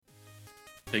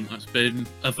think that's been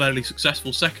a fairly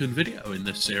successful second video in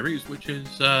this series, which is,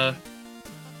 yeah,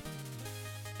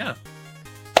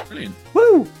 brilliant.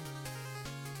 Woo!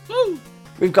 Woo!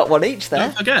 We've got one each there.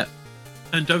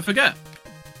 Don't forget,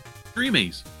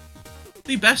 Dreamies,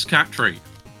 the best cat treat.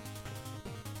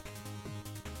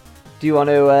 Do you want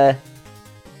to,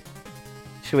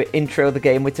 should we intro the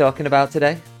game we're talking about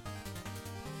today?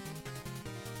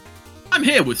 I'm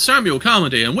here with Samuel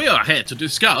Carmody, and we are here to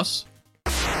discuss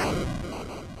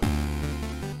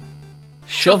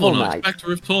Shovel Knight,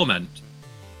 Spectre of Torment.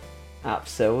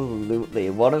 Absolutely.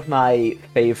 One of my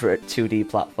favourite 2D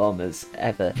platformers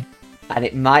ever. And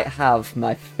it might have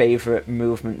my favourite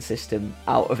movement system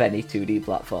out of any 2D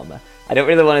platformer. I don't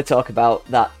really want to talk about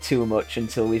that too much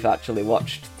until we've actually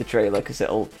watched the trailer, because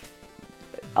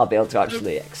I'll be able to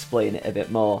actually explain it a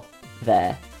bit more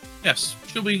there. Yes,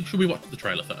 should we watch the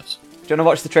trailer first? Do you want to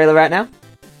watch the trailer right now?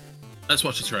 Let's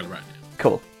watch the trailer right now.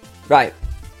 Cool. Right.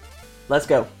 Let's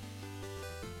go.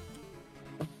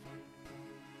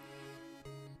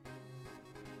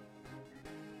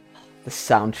 The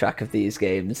soundtrack of these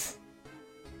games.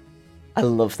 I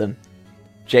love them.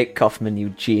 Jake Kaufman, you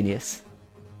genius.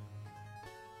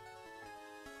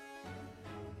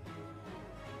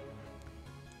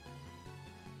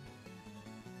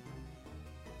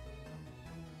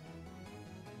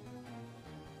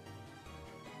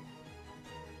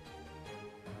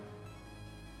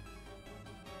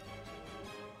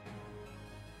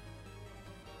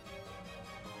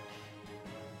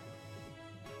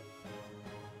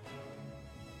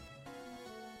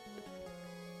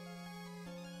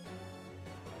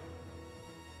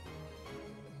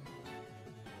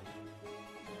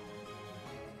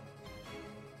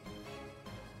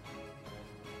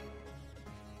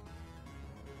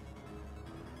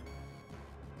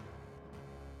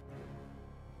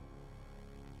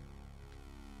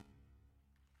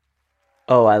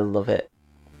 Oh, I love it.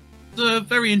 It's a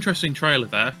very interesting trailer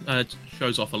there. It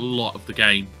shows off a lot of the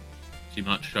game. Pretty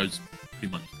much shows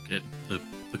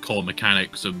the core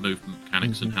mechanics and movement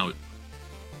mechanics and how it...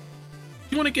 Do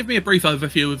you want to give me a brief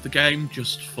overview of the game,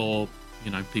 just for,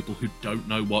 people who don't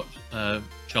know what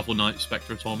Shovel Knight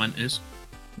Spectre of Torment is?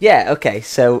 Yeah, okay,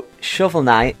 so Shovel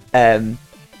Knight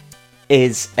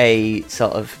is a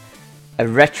sort of a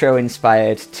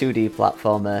retro-inspired 2D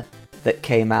platformer that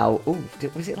came out... Ooh,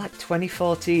 was it like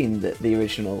 2014 that the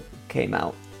original came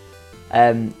out?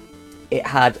 It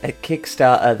had a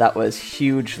Kickstarter that was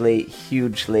hugely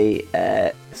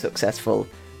successful,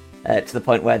 to the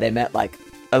point where they met like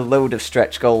a load of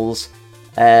stretch goals,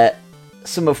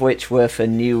 some of which were for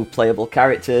new playable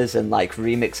characters and like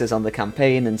remixes on the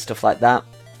campaign and stuff like that.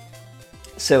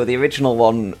 So the original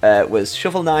one was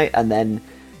Shovel Knight, and then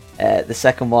the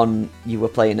second one you were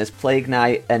playing as Plague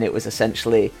Knight, and it was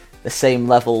essentially the same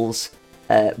levels,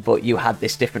 but you had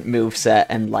this different moveset,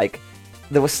 and like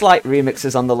there were slight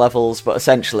remixes on the levels, but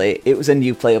essentially it was a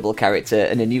new playable character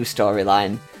and a new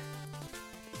storyline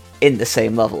in the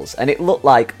same levels, and it looked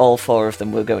like all four of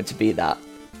them were going to be that.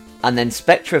 And then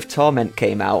Spectre of Torment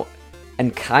came out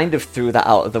and kind of threw that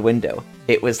out of the window.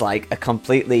 It was like a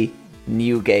completely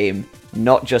new game,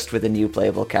 not just with a new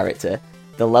playable character.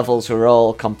 The levels were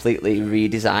all completely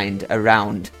redesigned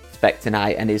around Spectre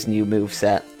Knight and his new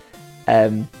moveset.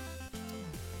 And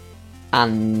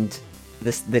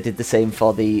they did the same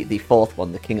for the fourth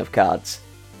one, the King of Cards.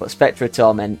 But Spectre of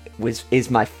Torment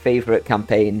is my favourite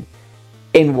campaign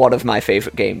in one of my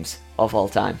favourite games of all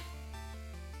time.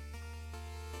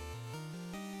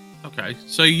 Okay,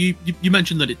 so you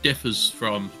mentioned that it differs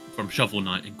from Shovel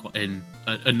Knight in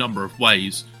a number of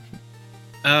ways.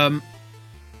 How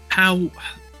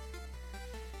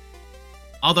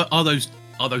are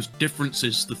those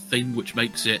differences the thing which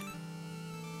makes it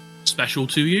special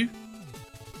to you,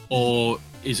 or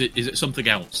is it something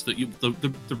else that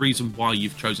the reason why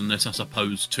you've chosen this as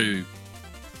opposed to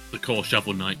the core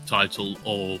Shovel Knight title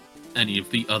or any of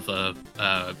the other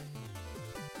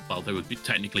there would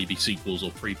technically be sequels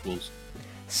or prequels?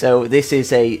 So this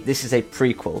is a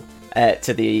prequel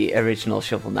to the original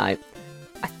Shovel Knight.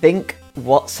 I think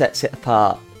what sets it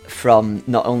apart from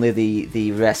not only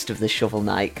the rest of the Shovel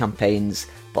Knight campaigns,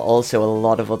 but also a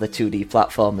lot of other 2D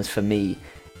platformers for me,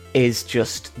 is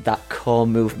just that core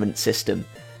movement system.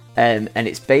 And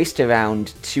it's based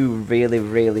around two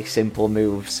really simple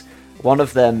moves. One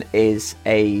of them is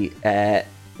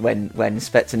when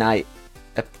Spectre Knight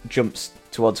jumps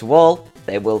towards a wall,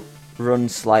 they will run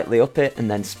slightly up it and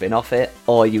then spin off it,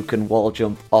 or you can wall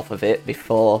jump off of it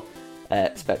before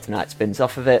Spectre Knight spins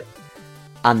off of it.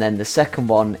 And then the second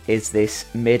one is this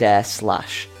mid-air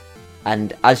slash,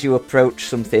 and as you approach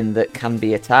something that can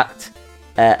be attacked,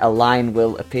 a line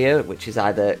will appear, which is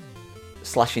either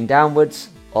slashing downwards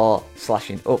or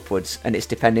slashing upwards, and it's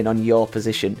depending on your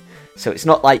position. So it's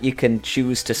not like you can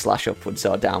choose to slash upwards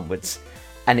or downwards.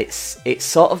 And it's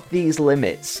sort of these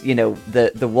limits, you know,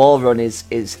 the wall run is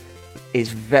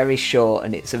very short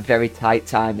and it's a very tight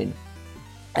timing.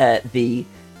 The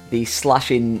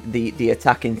slashing, the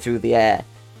attacking through the air,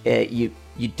 you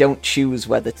don't choose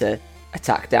whether to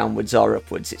attack downwards or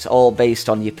upwards. It's all based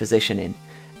on your positioning,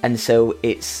 and so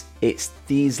it's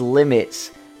these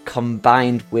limits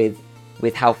combined with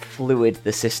how fluid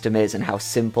the system is and how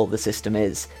simple the system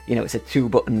is. You know, it's a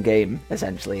 2-button game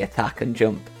essentially, attack and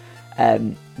jump,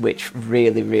 which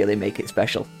really make it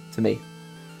special to me.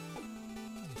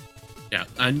 Yeah,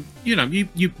 and you know,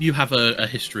 you have a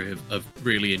history of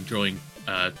really enjoying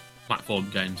platform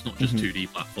games, not just 2D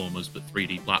platformers, but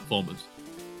 3D platformers.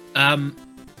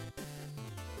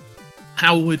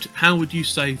 How would you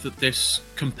say that this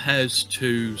compares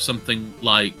to something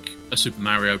like a Super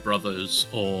Mario Brothers,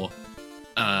 or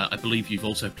I believe you've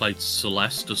also played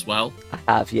Celeste as well? I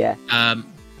have, yeah.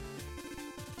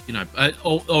 You know,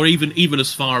 or even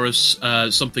as far as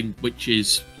something which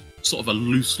is sort of a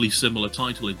loosely similar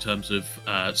title in terms of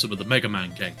some of the Mega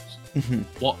Man games.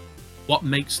 What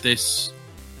makes this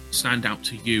stand out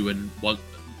to you, and what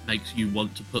makes you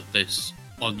want to put this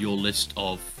on your list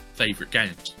of favourite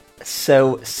games?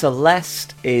 So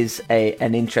Celeste is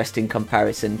an interesting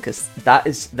comparison, because that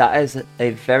is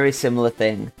a very similar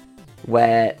thing,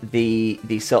 where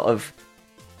the sort of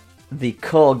the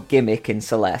core gimmick in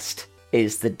Celeste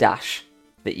is the dash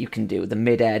that you can do, the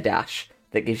mid-air dash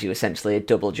that gives you essentially a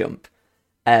double jump,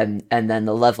 and then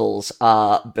the levels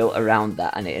are built around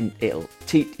that, and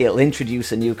it'll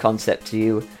introduce a new concept to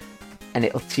you, and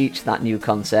it'll teach that new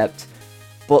concept,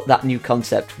 but that new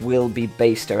concept will be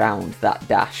based around that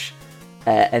dash,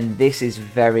 and this is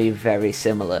very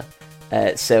similar.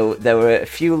 So there were a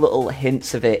few little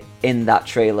hints of it in that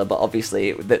trailer, but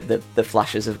obviously the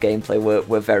flashes of gameplay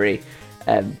were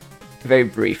very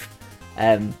brief.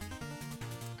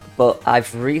 But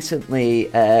I've recently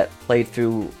played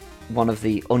through one of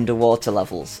the underwater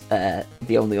levels,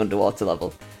 the only underwater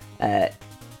level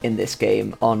in this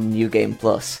game on New Game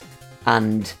Plus,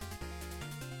 and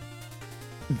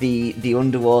the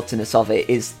underwaterness of it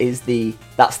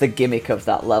that's the gimmick of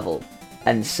that level.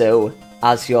 And so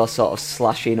as you're sort of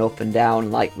slashing up and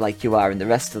down like you are in the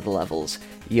rest of the levels,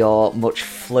 you're much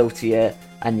floatier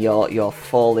and you're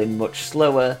falling much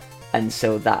slower, and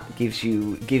so that gives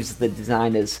the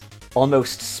designers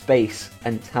almost space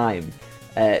and time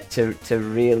to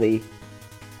really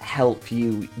help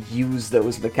you use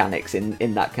those mechanics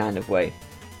in that kind of way.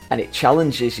 And it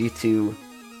challenges you to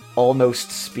almost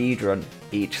speedrun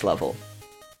each level.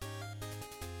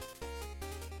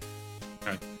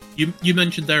 Okay. You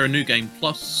mentioned there a New Game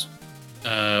Plus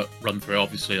run through.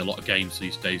 Obviously, a lot of games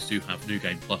these days do have New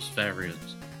Game Plus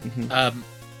variants.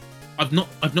 I've not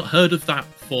heard of that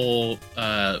for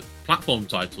platform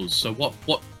titles. So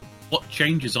what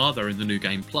changes are there in the New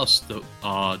Game Plus that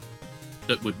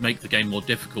would make the game more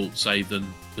difficult, say, than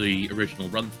the original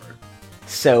run through?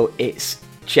 So it's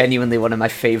genuinely one of my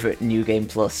favourite New Game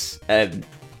Plus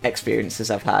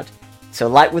experiences I've had. So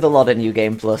like with a lot of New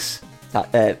Game Plus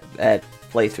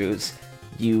playthroughs,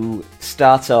 you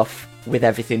start off with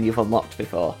everything you've unlocked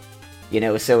before. You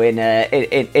know, so in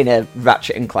a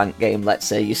Ratchet and Clank game, let's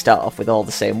say, you start off with all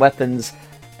the same weapons.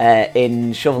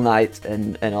 In Shovel Knight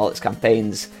and all its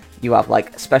campaigns, you have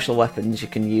like special weapons you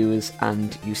can use,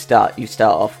 and you start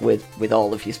off with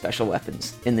all of your special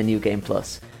weapons in the New Game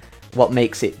Plus. What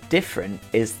makes it different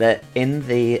is that in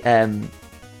the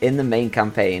main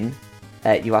campaign,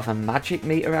 you have a magic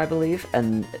meter, I believe,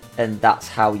 and that's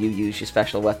how you use your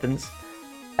special weapons.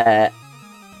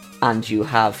 And you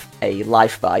have a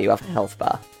life bar, you have a health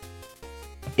bar.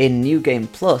 In New Game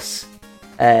Plus,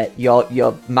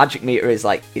 your magic meter is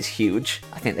huge.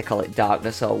 I think they call it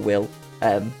darkness or will.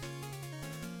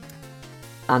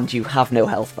 And you have no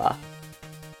health bar.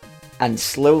 And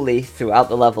slowly throughout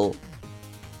the level,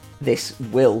 this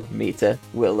will meter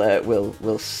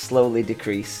will slowly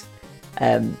decrease.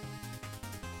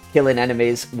 Killing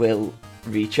enemies will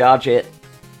recharge it.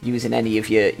 Using any of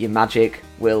your magic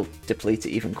will deplete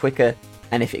it even quicker.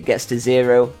 And if it gets to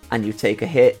 0 and you take a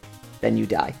hit, then you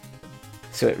die.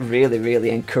 So it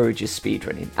really encourages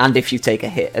speedrunning. And if you take a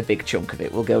hit, a big chunk of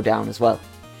it will go down as well.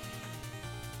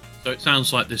 So it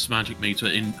sounds like this magic meter,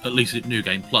 at least in New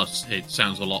Game Plus, it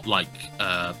sounds a lot like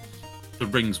the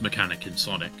rings mechanic in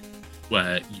Sonic,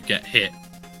 where you get hit,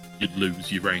 you'd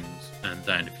lose your rings, and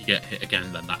then if you get hit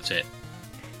again, then that's it.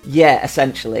 Yeah,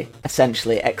 essentially,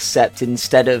 except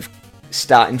instead of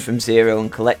starting from 0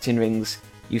 and collecting rings,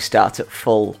 you start at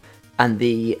full, and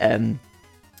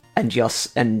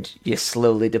and you're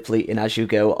slowly depleting as you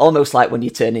go, almost like when you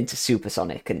turn into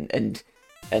Supersonic and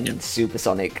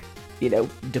Supersonic,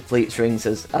 depletes rings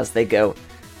as they go.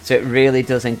 So it really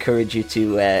does encourage you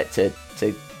to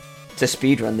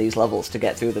speedrun these levels to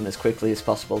get through them as quickly as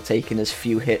possible, taking as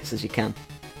few hits as you can.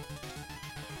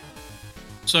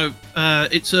 So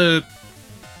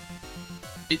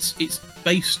it's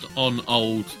based on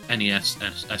old NES,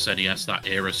 SNES, that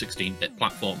era 16-bit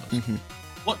platformers. Mm-hmm.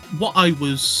 What I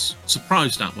was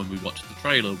surprised at when we watched the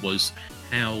trailer was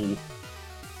how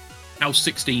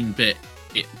 16-bit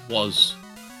it was.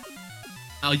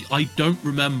 I don't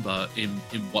remember in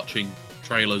watching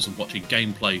trailers and watching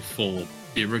gameplay for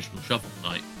the original Shovel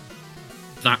Knight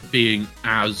that being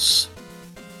as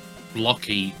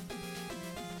blocky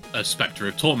as Spectre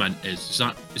of Torment is.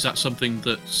 Is that something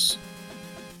that's...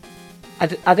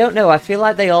 I don't know. I feel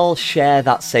like they all share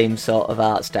that same sort of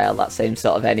art style, that same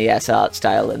sort of NES art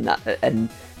style, and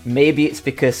maybe it's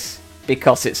because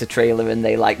it's a trailer and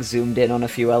they like zoomed in on a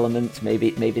few elements.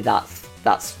 Maybe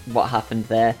that's what happened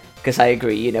there. Because I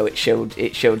agree, it showed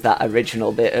that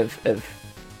original bit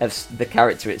of the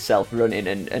character itself running,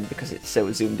 and because it's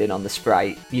so zoomed in on the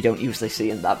sprite, you don't usually see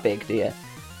him that big, do you?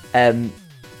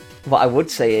 What I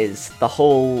would say is the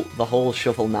whole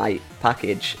Shovel Knight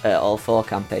package, all 4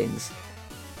 campaigns,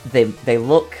 they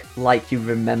look like you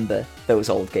remember those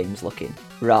old games looking,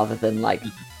 rather than like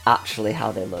actually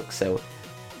how they look. So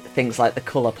things like the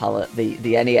color palette,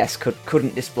 the NES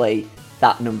couldn't display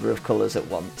that number of colors at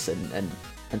once, and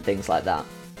things like that.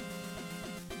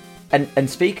 And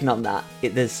speaking on that,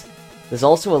 there's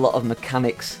also a lot of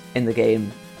mechanics in the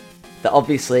game that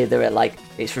obviously they're like,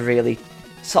 it's really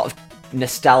sort of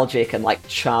nostalgic and like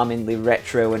charmingly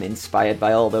retro and inspired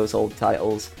by all those old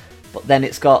titles, but then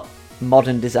it's got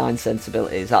modern design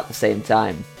sensibilities at the same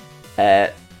time.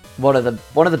 One of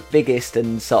the biggest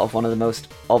and sort of one of the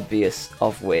most obvious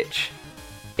of which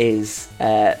is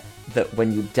that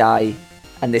when you die,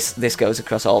 and this goes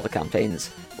across all the campaigns,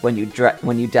 when you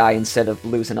die, instead of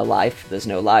losing a life, there's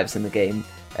no lives in the game,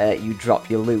 you drop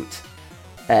your loot,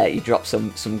 you drop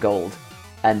some gold,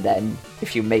 and then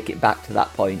if you make it back to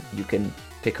that point, you can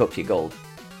pick up your gold.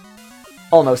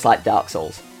 Almost like Dark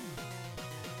Souls.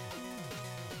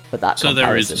 But that so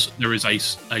comparison. there is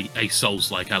a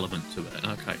Souls-like element to it.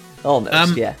 Okay.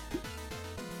 Almost, yeah.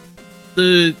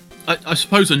 I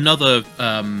suppose another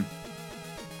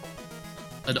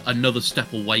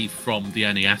step away from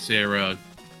the NES era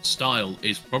style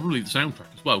is probably the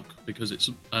soundtrack as well, because it's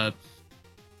am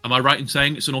I right in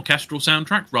saying it's an orchestral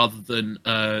soundtrack rather than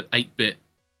 8-bit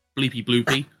bleepy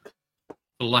bloopy,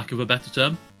 for lack of a better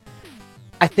term?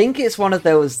 I think it's one of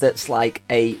those that's like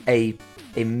a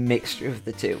mixture of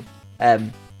the two.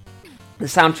 The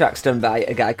soundtrack's done by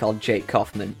a guy called Jake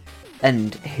Kaufman,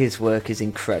 and his work is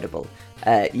incredible.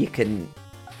 I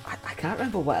can't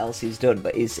remember what else he's done,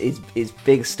 but his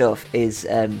big stuff is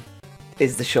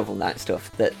the Shovel Knight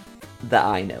stuff that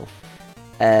I know.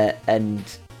 And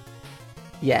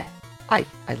yeah, I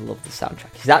love the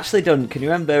soundtrack. He's actually done, can you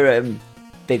remember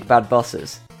Big Bad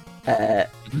Bosses? The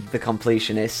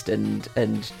Completionist and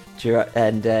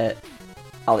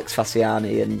Alex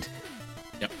Fasciani and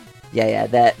yep.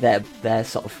 they're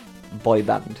sort of boy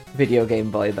band, video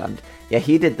game boy band. Yeah,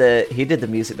 he did the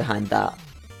music behind that.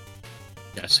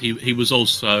 Yes, he was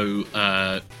also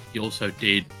he also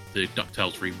did the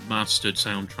DuckTales Remastered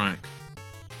soundtrack,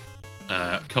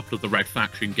 a couple of the Red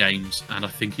Faction games, and I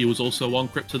think he was also on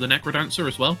Crypt of the Necrodancer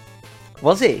as well.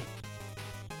 Was he?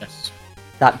 Yes.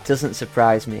 That doesn't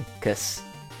surprise me, because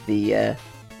the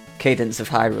Cadence of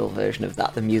Hyrule version of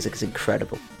that, the music is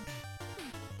incredible.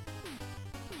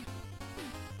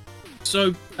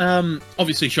 So,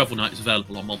 obviously Shovel Knight is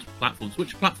available on multiple platforms.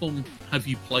 Which platform have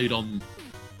you played on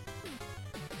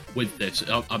with this?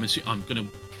 I'm going to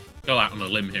go out on a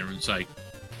limb here and say,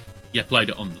 you played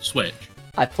it on the Switch.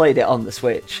 I played it on the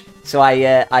Switch. So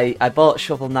I bought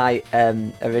Shovel Knight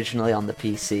originally on the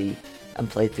PC and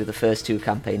played through the first 2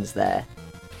 campaigns there.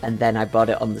 And then I bought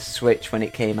it on the Switch when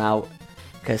it came out,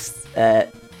 because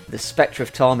the Spectre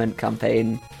of Torment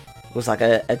campaign was like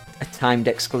a timed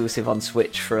exclusive on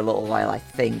Switch for a little while, I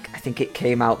think. I think it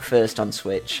came out first on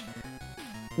Switch.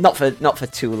 Not for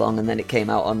too long, and then it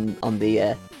came out on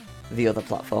the other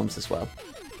platforms as well.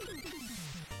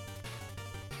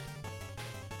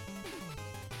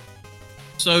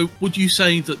 So, would you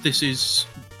say that this is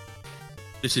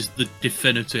the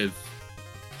definitive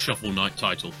Shovel Knight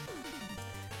title?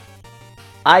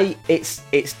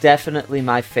 It's definitely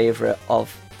my favourite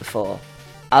of the 4.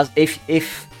 As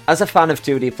a fan of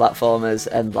 2D platformers,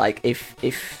 and like if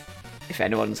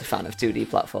anyone's a fan of 2D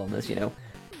platformers,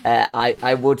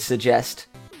 I would suggest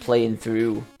playing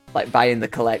through like buying the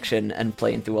collection and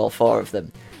playing through all 4 of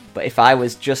them. But if I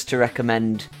was just to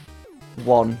recommend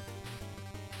one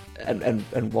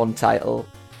and one title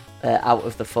out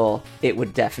of the 4, it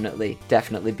would definitely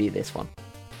be this one.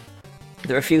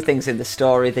 There are a few things in the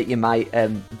story that you might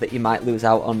lose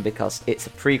out on because it's a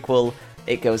prequel.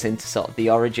 It goes into sort of the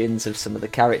origins of some of the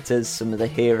characters, some of the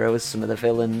heroes, some of the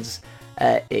villains.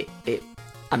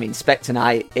 I mean, Spectre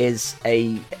Knight is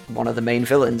one of the main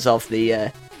villains of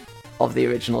the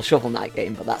original Shovel Knight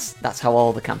game, but that's how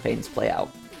all the campaigns play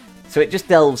out. So it just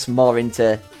delves more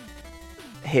into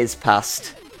his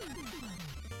past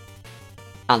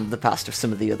and the past of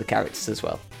some of the other characters as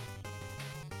well.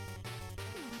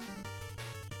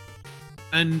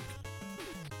 And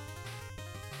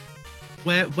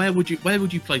where would you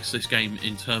place this game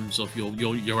in terms of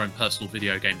your own personal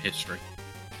video game history?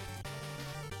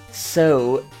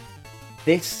 So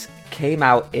this came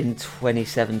out in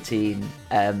 2017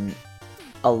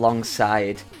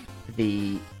 alongside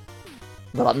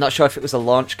well, I'm not sure if it was a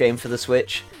launch game for the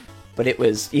Switch, but it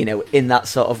was, in that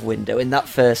sort of window, in that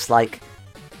first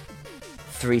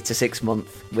 3 to 6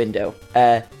 month window.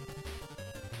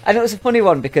 And it was a funny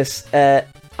one because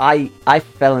I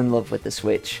fell in love with the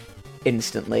Switch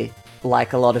instantly,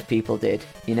 like a lot of people did.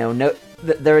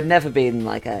 There had never been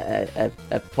a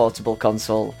portable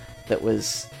console that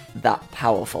was that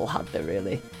powerful, had there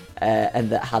really? And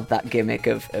that had that gimmick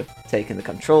of taking the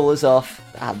controllers off,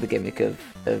 that had the gimmick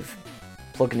of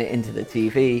plugging it into the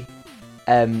TV.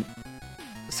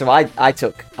 So I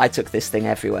took this thing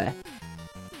everywhere.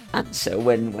 And so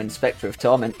when Spectre of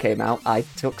Torment came out, I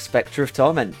took Spectre of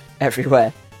Torment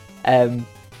everywhere. And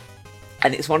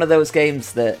it's one of those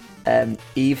games that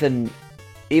even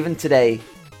today,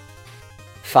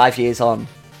 5 years on,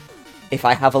 if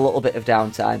I have a little bit of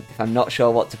downtime, if I'm not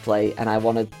sure what to play, and I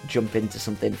want to jump into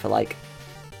something for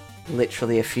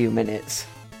literally a few minutes,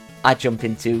 I jump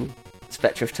into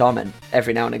Spectre of Torment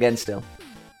every now and again still.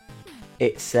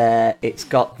 It's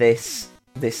got this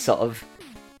sort of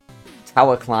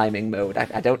tower climbing mode.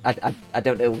 I don't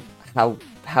know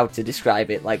how to describe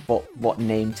it, what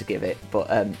name to give it, but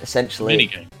essentially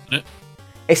Minigame, isn't it?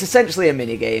 It's essentially a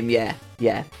minigame,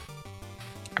 yeah.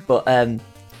 But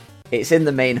it's in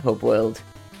the main hub world,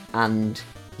 and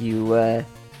you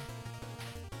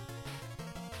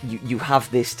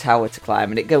have this tower to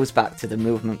climb, and it goes back to the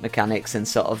movement mechanics and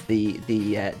sort of the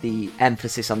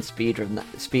emphasis on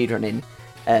speedrunning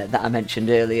that I mentioned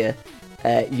earlier.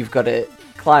 You've got to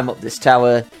climb up this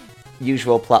tower,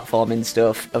 usual platforming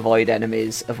stuff, avoid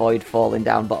enemies, avoid falling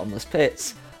down bottomless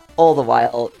pits. All the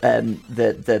while,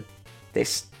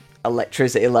 this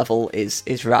electricity level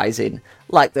is rising,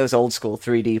 like those old school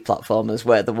 3D platformers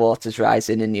where the water's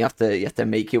rising and you have to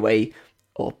make your way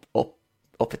up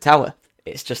a tower.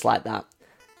 It's just like that.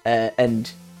 And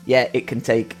yeah, it can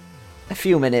take a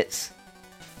few minutes.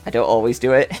 I don't always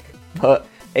do it, but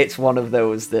it's one of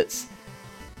those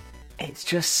it's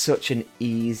just such an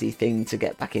easy thing to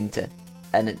get back into.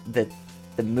 And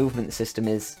the movement system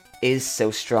is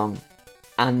so strong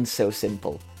and so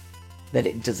simple that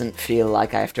it doesn't feel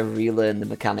like I have to relearn the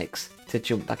mechanics to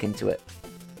jump back into it.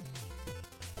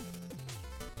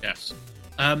 Yes.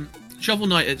 Shovel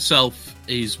Knight itself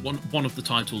is one of the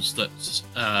titles that's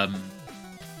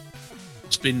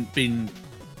it's been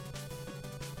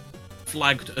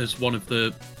flagged as one of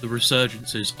the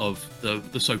resurgences of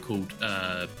the so-called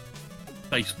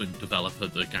basement developer,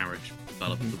 the garage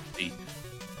developer,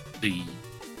 the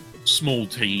small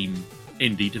team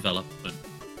indie development.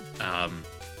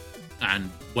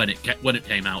 And when it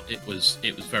came out, it was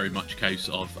very much a case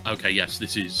of, okay, yes,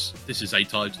 this is a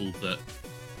title that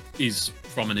is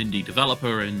from an indie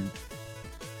developer and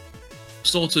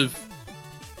sort of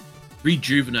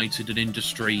rejuvenated an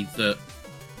industry that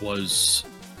was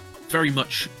very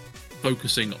much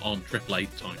focusing on AAA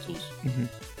titles. Mm-hmm.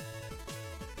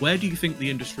 Where do you think the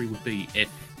industry would be if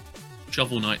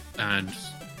Shovel Knight and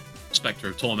Spectre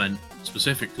of Torment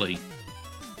specifically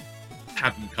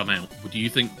hadn't come out? Do you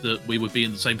think that we would be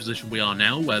in the same position we are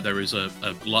now, where there is a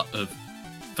lot of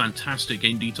fantastic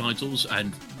indie titles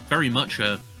and very much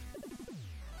a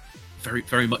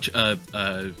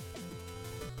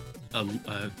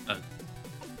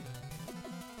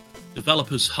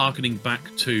developers harkening back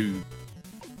to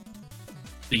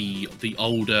the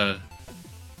older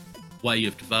way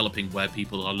of developing, where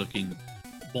people are looking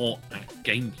more at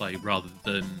gameplay rather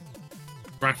than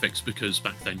graphics, because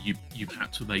back then you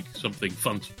had to make something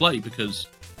fun to play because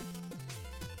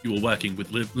you were working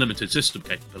with limited system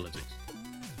capabilities.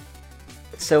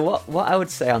 So what I would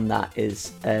say on that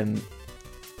is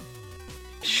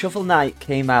Shovel Knight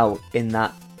came out in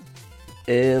that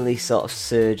early sort of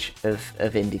surge of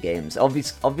indie games.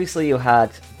 Obviously, you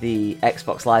had the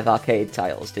Xbox Live Arcade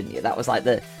titles, didn't you? That was like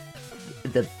the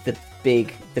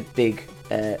big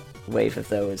wave of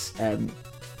those.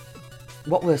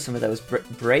 What were some of those?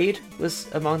 Braid was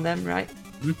among them, right?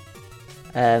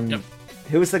 Mm-hmm. Yep.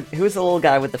 Who was the little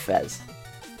guy with the fez?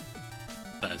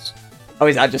 Fez. Oh,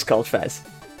 is that just called Fez?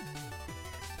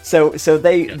 So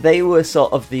they were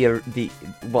sort of the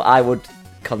what I would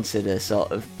consider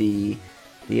sort of the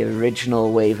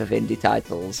original wave of indie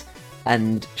titles,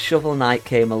 and Shovel Knight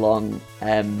came along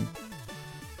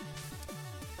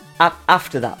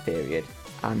after that period,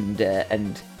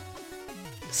 and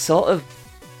sort of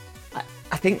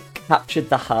I think captured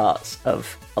the hearts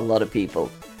of a lot of people.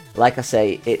 Like I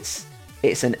say, it's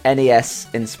an NES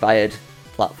inspired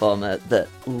platformer that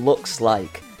looks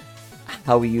like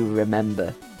how you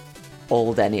remember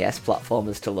old NES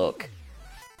platformers to look.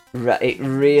 It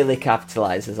really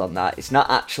capitalizes on that. It's not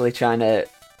actually trying to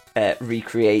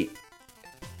recreate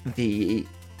the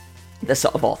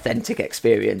sort of authentic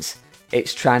experience.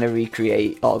 It's trying to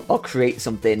recreate or create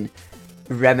something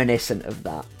reminiscent of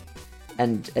that,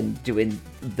 and doing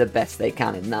the best they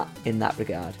can in that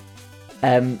regard.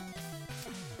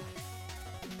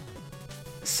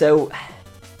 So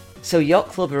Yacht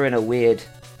Club are in a weird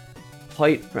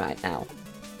point right now.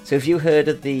 So have you heard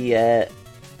of the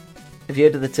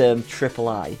term triple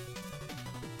I?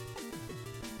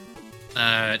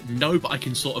 No, but I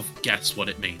can sort of guess what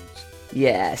it means.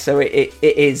 Yeah, so it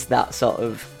is that sort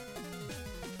of.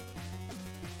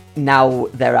 Now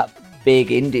they're at big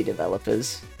indie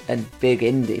developers and big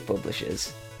indie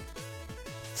publishers.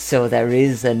 So there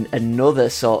is another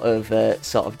sort of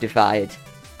divide,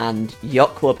 and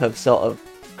Yacht Club have sort of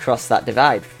crossed that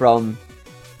divide from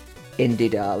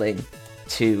indie darling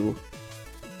to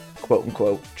quote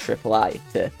unquote triple I,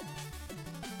 to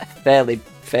a fairly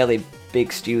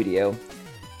big studio.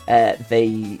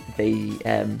 They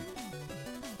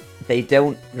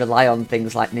don't rely on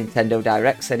things like Nintendo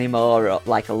Directs anymore, or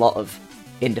like a lot of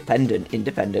independent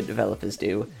developers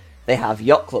do. They have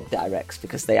Yacht Club Directs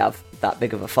because they have that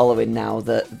big of a following now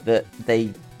that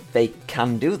they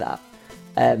can do that.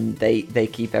 They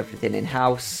keep everything in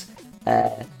house,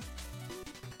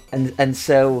 and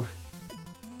so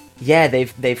yeah,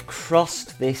 they've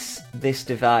crossed this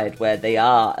divide where they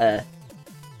are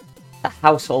a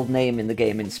household name in the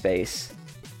gaming space,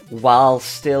 while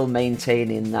still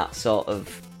maintaining that sort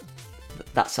of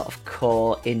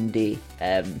core indie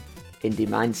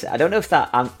mindset. I don't know if that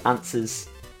answers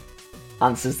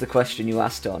the question you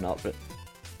asked or not, but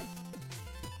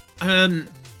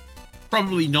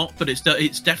probably not. But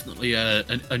it's definitely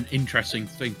an interesting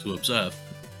thing to observe.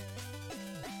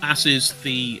 As is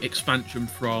the expansion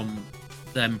from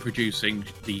them producing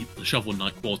the Shovel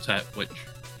Knight Quartet, which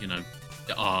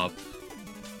are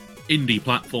indie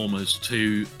platformers,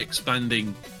 to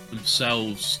expanding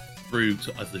themselves through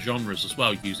to other genres as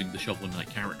well, using the Shovel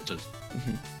Knight characters.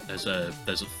 Mm-hmm. There's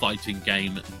a fighting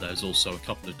game, and there's also a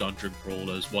couple of dungeon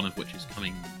crawlers, one of which is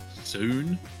coming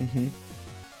soon. Mm-hmm.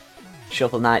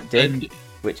 Shovel Knight Dig,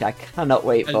 which I cannot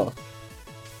wait for.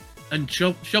 And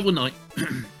Shovel Knight,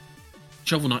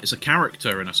 Shovel Knight as a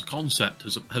character and as a concept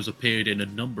has appeared in a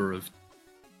number of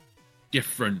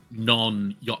different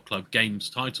non-Yacht Club Games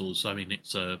titles. I mean,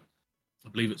 I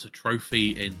believe it's a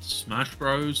trophy in Smash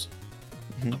Bros.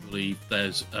 Mm-hmm. I believe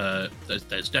there's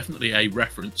definitely a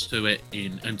reference to it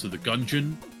in Enter the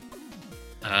Gungeon,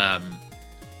 and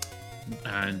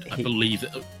I believe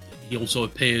that he also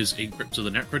appears in Crypt of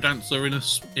the Necrodancer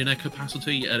in a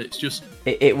capacity, and it's just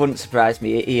it wouldn't surprise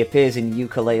me. He appears in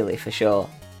Yooka-Laylee for sure,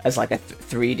 as like a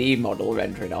 3D model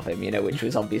rendering of him, which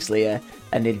was obviously a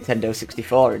Nintendo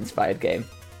 64 inspired game.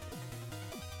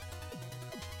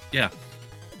 Yeah.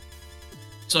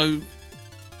 So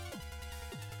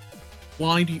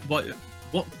why do you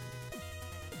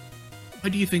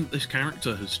think this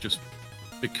character has just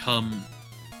become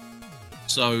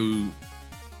so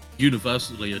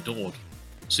universally adored,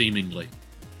 seemingly?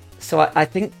 So I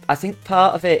think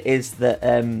part of it is that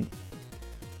I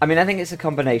think it's a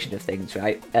combination of things,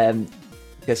 right?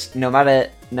 Because no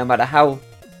matter how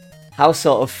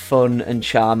sort of fun and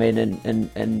charming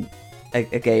and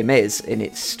a game is in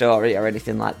its story or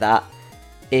anything like that,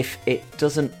 if it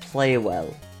doesn't play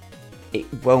well, it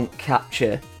won't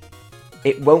capture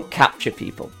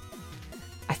people.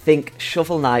 I think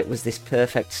Shovel Knight was this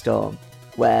perfect storm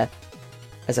where,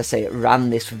 as I say, it ran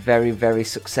this very, very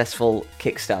successful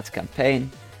Kickstarter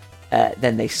campaign.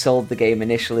 Then they sold the game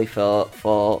initially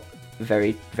for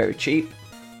very, very cheap.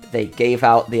 They gave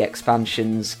out the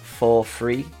expansions for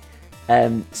free.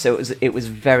 So it was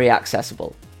very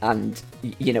accessible. and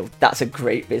that's a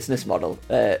great business model.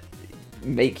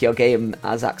 Make your game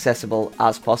as accessible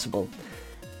as possible.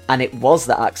 And it was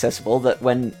that accessible that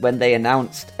when they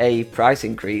announced a price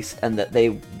increase and that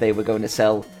they were going to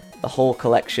sell the whole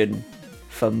collection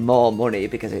for more money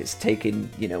because it's taking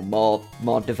more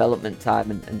development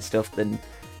time and stuff than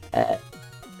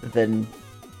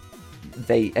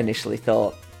they initially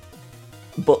thought,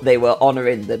 but they were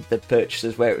honouring the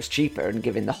purchases where it was cheaper and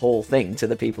giving the whole thing to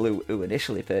the people who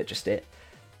initially purchased it.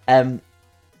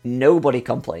 Nobody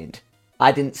complained.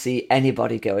 I didn't see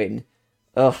anybody going,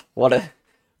 "Oh, what a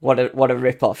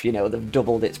rip-off, they've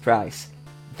doubled its price."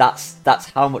 That's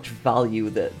how much value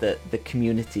the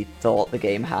community thought the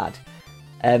game had.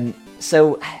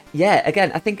 So yeah,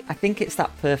 again, I think it's that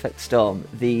perfect storm.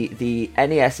 The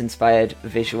NES inspired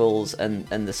visuals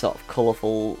and the sort of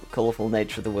colourful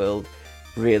nature of the world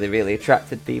really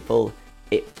attracted people.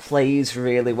 It plays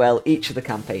really well. Each of the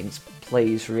campaigns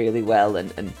plays really well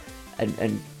and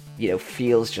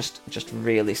feels just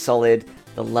really solid.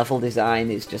 The level design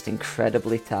is just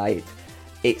incredibly tight.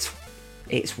 It's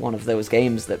one of those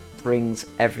games that brings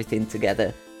everything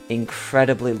together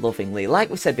incredibly lovingly. Like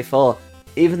we said before,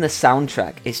 even the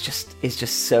soundtrack is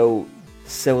just so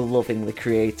lovingly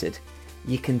created.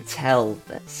 You can tell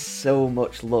that so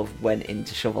much love went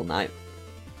into Shovel Knight.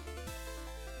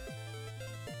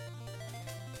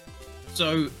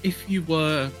 So if you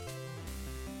were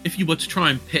to try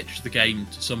and pitch the game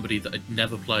to somebody that had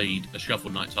never played a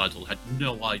Shovel Knight title, had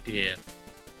no idea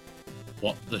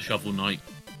what the Shovel Knight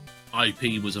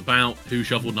IP was about, who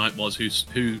Shovel Knight was, who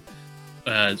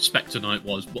Spectre Knight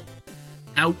was,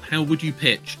 how would you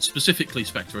pitch specifically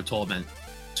Spectre of Torment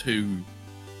to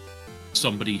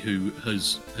somebody who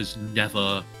has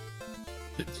never,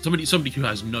 somebody who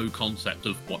has no concept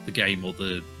of what the game or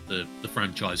the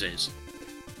franchise is?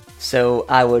 So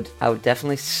I would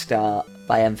definitely start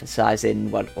by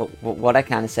emphasising what I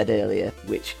kind of said earlier,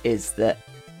 which is that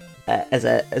as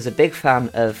a big fan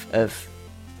of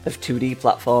 2D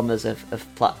platformers, of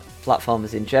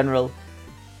platformers in general,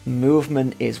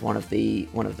 movement is one of the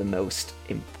most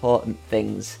important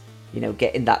things.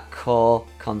 Getting that core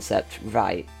concept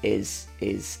right is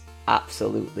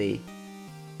absolutely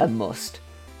a must,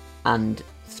 and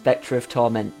Spectre of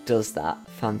Torment does that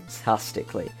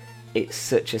fantastically. It's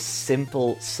such a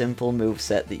simple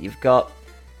moveset that you've got.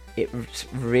 It's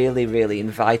really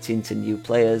inviting to new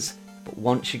players, but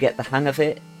once you get the hang of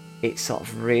it, it sort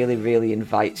of really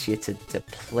invites you to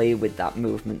play with that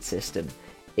movement system.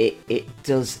 It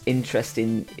does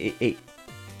interesting. It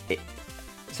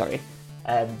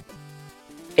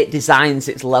designs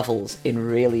its levels in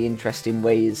really interesting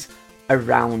ways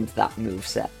around that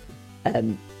moveset.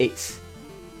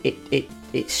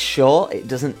 It's short, it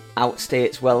doesn't outstay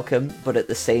its welcome, but at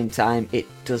the same time, it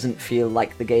doesn't feel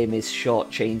like the game is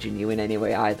shortchanging you in any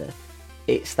way either.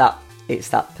 It's that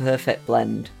perfect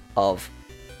blend of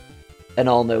an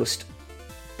almost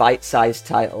bite-sized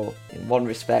title in one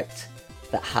respect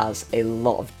that has a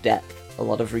lot of depth, a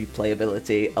lot of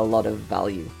replayability, a lot of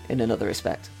value in another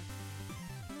respect.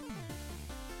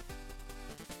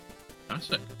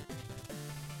 Fantastic.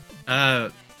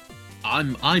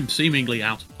 I'm seemingly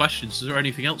out of questions. Is there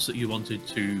anything else that you wanted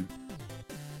to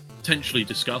potentially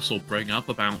discuss or bring up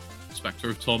about Spectre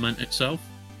of Torment itself?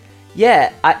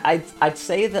 Yeah, I'd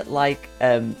say that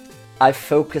I've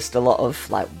focused a lot of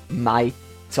my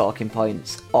talking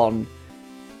points on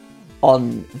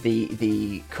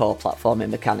the core platforming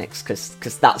mechanics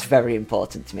because that's very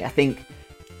important to me. I think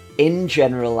in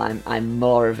general I'm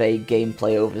more of a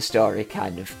gameplay over story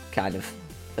kind of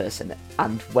person,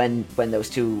 and when those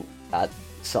two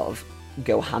sort of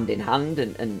go hand in hand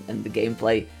and the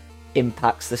gameplay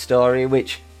impacts the story,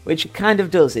 which it kind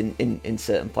of does in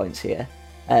certain points here,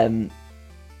 then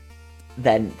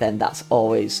that's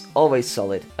always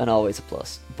solid and always a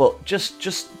plus. But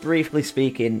just briefly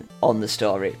speaking on the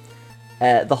story,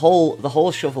 the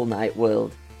whole Shovel Knight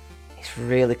world is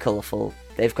really colourful.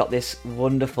 They've got this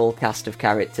wonderful cast of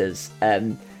characters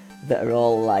that are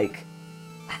all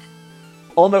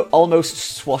almost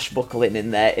swashbuckling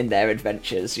in their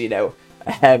adventures. They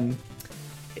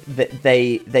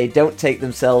don't take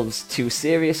themselves too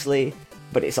seriously,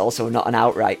 but it's also not an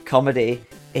outright comedy.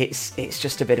 It's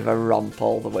just a bit of a romp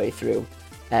all the way through.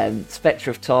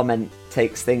 Spectre of Torment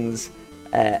takes things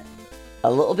a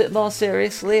little bit more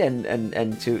seriously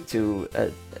and to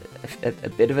a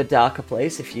bit of a darker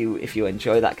place if you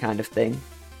enjoy that kind of thing.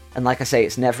 And like I say,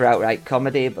 it's never outright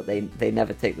comedy, but they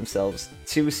never take themselves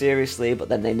too seriously, but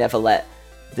then they never let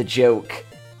the joke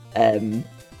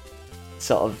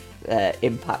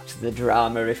impact the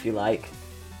drama, if you like.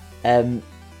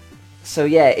 So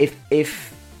yeah,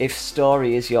 if if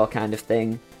story is your kind of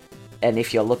thing, and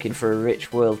if you're looking for a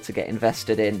rich world to get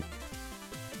invested in,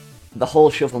 the whole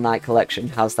Shovel Knight collection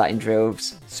has that in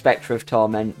droves. Spectre of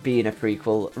Torment, being a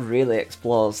prequel, really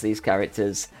explores these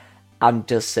characters and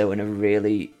does so in a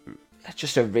really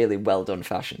well done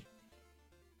fashion.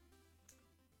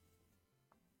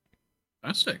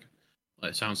 Fantastic. Well,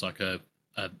 it sounds like a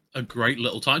great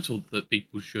little title that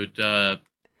people should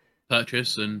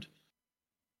purchase and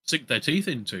sink their teeth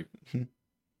into.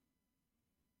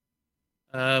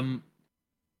 I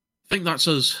think that's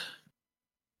us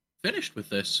finished with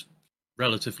this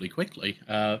relatively quickly.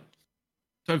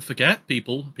 Don't forget,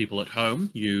 people at home,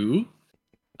 you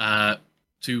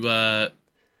to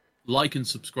like and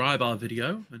subscribe our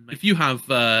video. And if you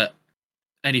have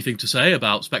anything to say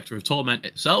about Spectre of Torment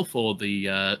itself or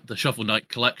the Shovel Knight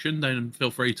collection, then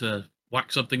feel free to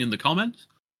whack something in the comments.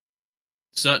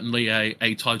 Certainly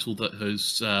a title that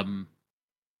has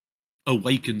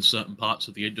awakened certain parts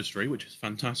of the industry, which is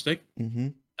fantastic. Mm-hmm.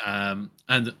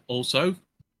 And also, if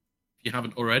you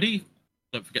haven't already,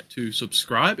 don't forget to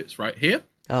subscribe. It's right here.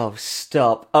 Oh,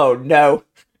 stop. Oh, no.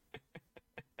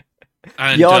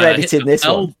 And, you're editing this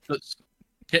one.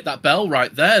 Hit that bell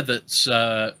right there that's,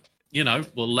 will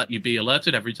let you be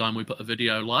alerted every time we put a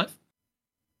video live.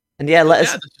 And yeah, let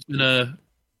us... This has been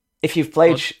if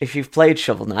you've played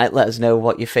Shovel Knight, let us know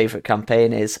what your favourite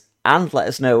campaign is, and let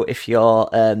us know if you're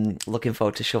looking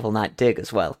forward to Shovel Knight Dig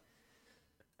as well.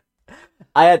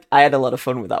 I had a lot of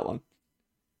fun with that one.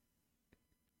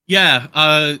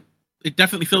 Yeah, it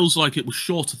definitely feels like it was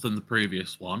shorter than the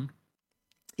previous one.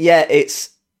 Yeah,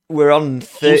 we're on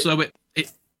 36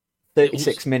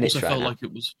 minutes also right felt now. Like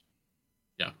it was,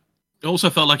 yeah. It also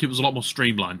felt like it was a lot more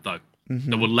streamlined, though. Mm-hmm.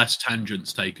 There were less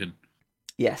tangents taken.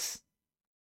 Yes.